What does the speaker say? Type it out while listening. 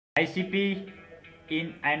ICP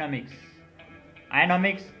in Ionomics.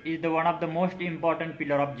 Ionomics is one of the most important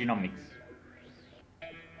pillar of genomics.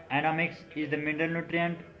 Ionomics is the mineral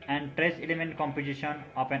nutrient and trace element composition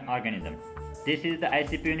of an organism. This is the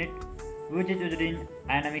ICP unit which is used in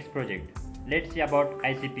Ionomics project. Let's see about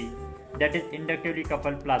ICP, that is inductively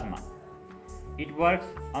coupled plasma. It works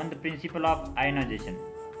on the principle of ionization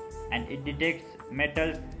and it detects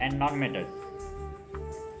metals and non-metals.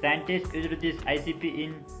 Scientists used this ICP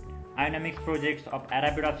in Ionomics projects of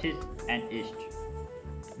Arabidopsis and Yeast.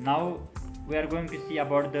 Now we are going to see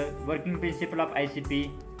about the working principle of ICP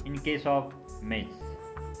in case of maize.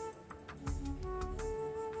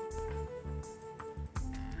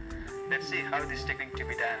 Let's see how this technique to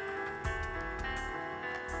be done.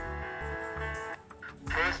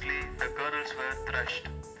 Firstly, the kernels were threshed.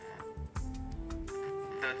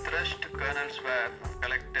 The threshed kernels were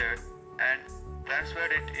collected and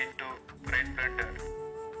transferred it into grain blender.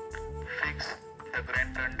 Fix the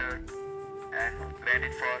grain blender and grind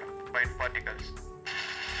it for fine particles.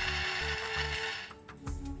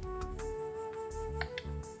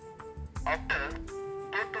 After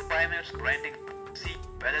 2 to 5 minutes grinding, see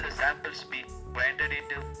whether the samples be grinded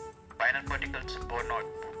into finer particles or not.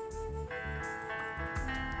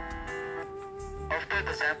 After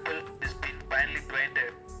the sample is been finely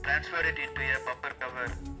grinded, transfer it into a buffer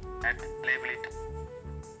cover and label it.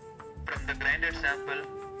 From the grinded sample,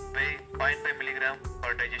 weigh 0.5 mg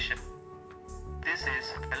for digestion. This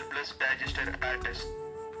is helpless digester apparatus.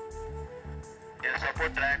 A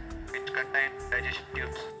support rack which contains digestion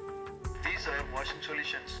tubes. These are washing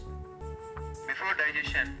solutions. Before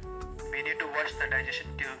digestion, we need to wash the digestion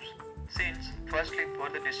tubes since firstly pour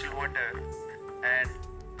the distilled water and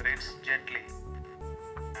rinse gently.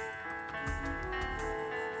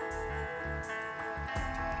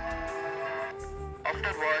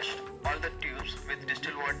 After wash all the tubes with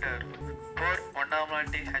distilled water, pour 1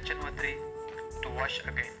 normality HNO3 to wash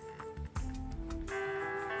again.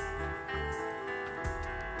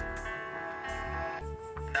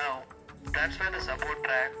 Now transfer the support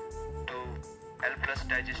rack to helpless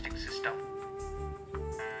digesting system.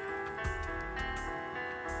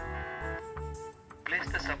 Place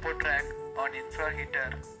the support rack on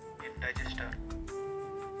infraheater in digester.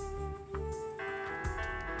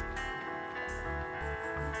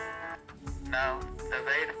 Now the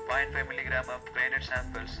weighed 0.5 mg of grinded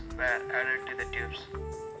samples were added to the tubes.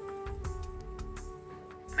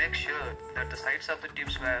 Make sure that the sides of the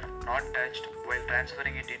tubes were not touched while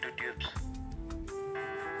transferring it into tubes.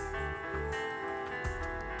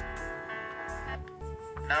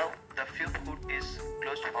 Now the fume hood is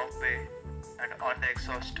closed halfway and on the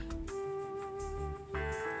exhaust.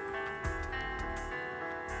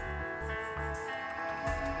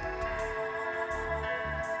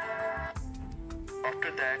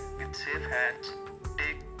 After that, with safe hands,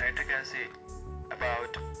 take nitric acid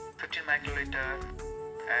about 15 microliter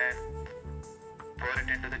and pour it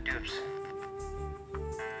into the tubes.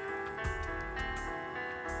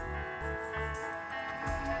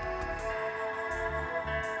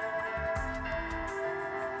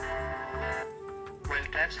 While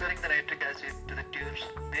transferring the nitric acid to the tubes,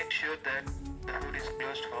 make sure that the hood is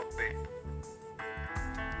closed halfway.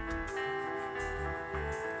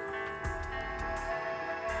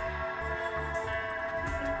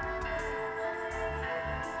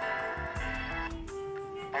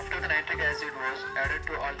 After the nitric acid was added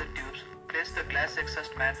to all the tubes, place the glass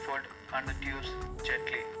exhaust manifold on the tubes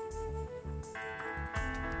gently.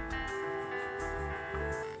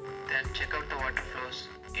 Then check out the water flows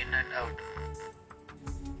in and out.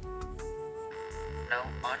 Now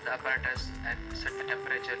on the apparatus and set the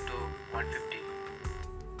temperature to 150.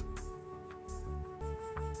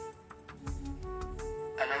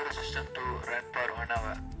 Allow the system to run for 1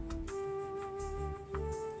 hour.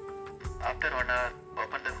 After 1 hour,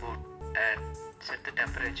 open the hood and set the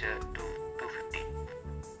temperature to 250.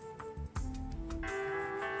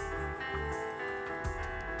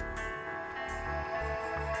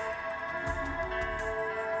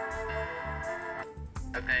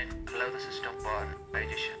 Again, allow the system for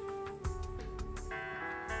digestion.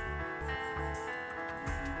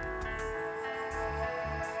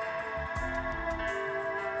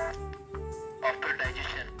 After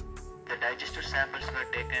digestion, the digester samples were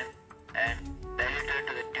taken and diluted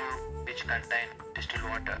to the tube which contain distilled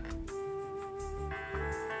water.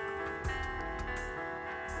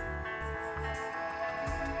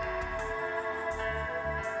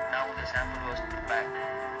 Now the sample was prepared.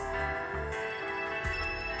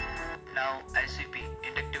 Now ICP,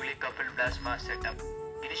 inductively coupled plasma setup.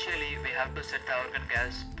 Initially we have to set the organ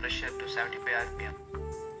gas pressure to 75 rpm.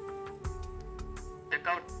 The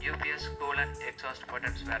check out UPS colon exhaust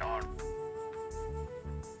buttons were on.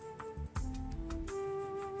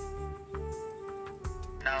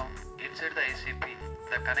 Now, inside the ICP,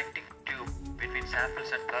 the connecting tube between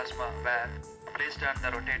samples and plasma were placed on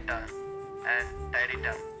the rotator and tied it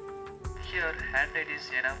up. Here, hand tight is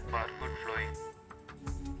enough for good flowing.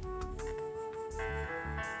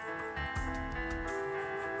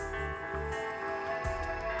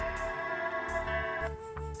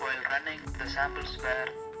 While running, the samples were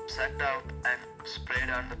sucked out and sprayed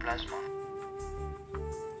on the plasma.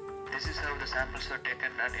 This is how the samples are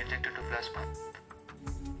taken and injected to plasma.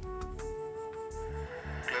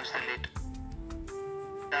 Close the lid.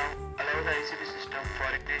 Now allow the ICP system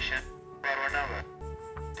for ignition for 1 hour.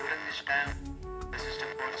 During this time, the system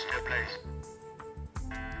will stabilize.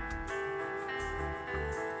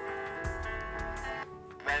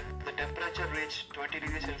 When the temperature reaches 20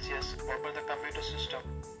 degrees Celsius, open the computer system.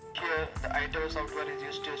 Here, the ITOR software is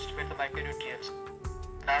used to estimate the micronutrients.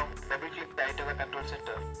 Now, double-click the ITOR control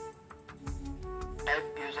center.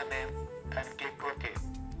 Type username and click OK.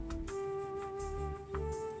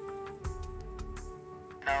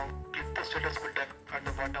 Now, click the status button at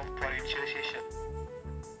the bottom for initialization.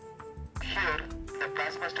 Here, the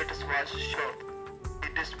plasma status was shown.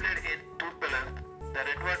 It displayed in two colors, the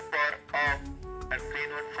red one for off and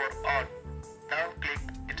green one for on. Now click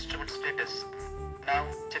instrument status. Now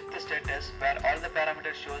check the status where all the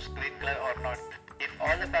parameters shows green color or not. If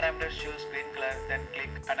all the parameters shows green color, then click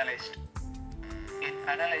analyzed. In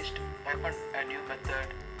analyzed, open a new method.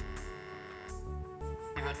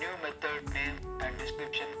 Your new method name and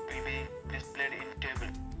description will be displayed in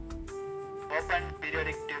table. Open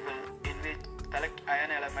periodic table in which select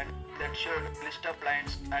ion element that showed list of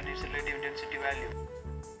lines and its relative density value.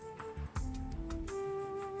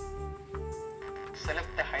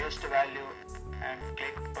 Select the highest value and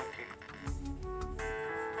click OK.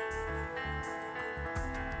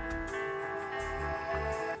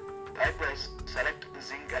 Likewise, select the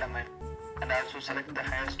zinc element and also select the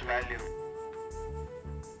highest value.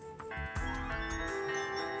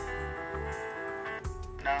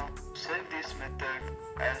 Now save this method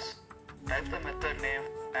as type the method name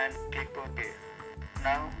and click OK.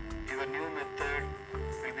 Now your new method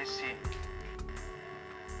will be seen.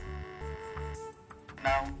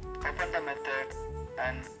 Now open the method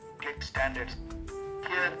and click standards.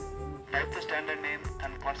 Here type the standard name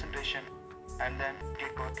and concentration and then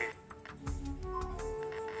click OK.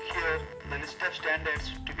 Here the list of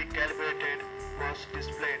standards to be calibrated was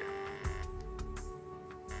displayed.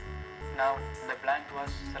 Now the blank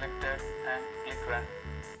was selected and click run.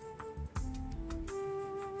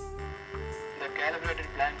 The calibrated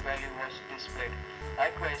blank value was displayed.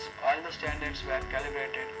 Likewise, all the standards were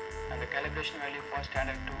calibrated and the calibration value for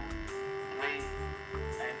standard 2, 3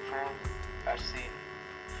 and 4 are seen.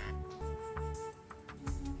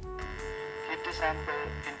 Keep the sample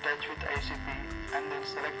in touch with ICP and then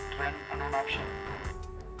select Run Unknown option.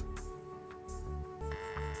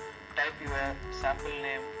 Type your sample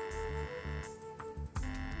name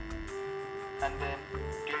and then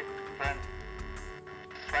click Run.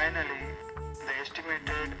 Finally, the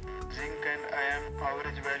estimated zinc and iron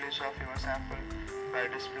average values of your sample were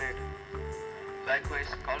displayed. Likewise,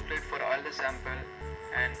 calculate for all the sample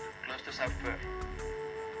and close the software.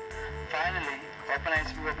 Finally, open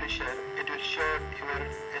ICP Publisher. It will show your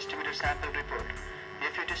estimated sample report.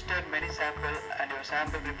 If you tested many samples and your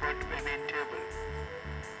sample report will be in table.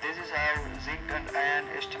 This is how zinc and iron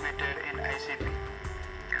estimated in ICP.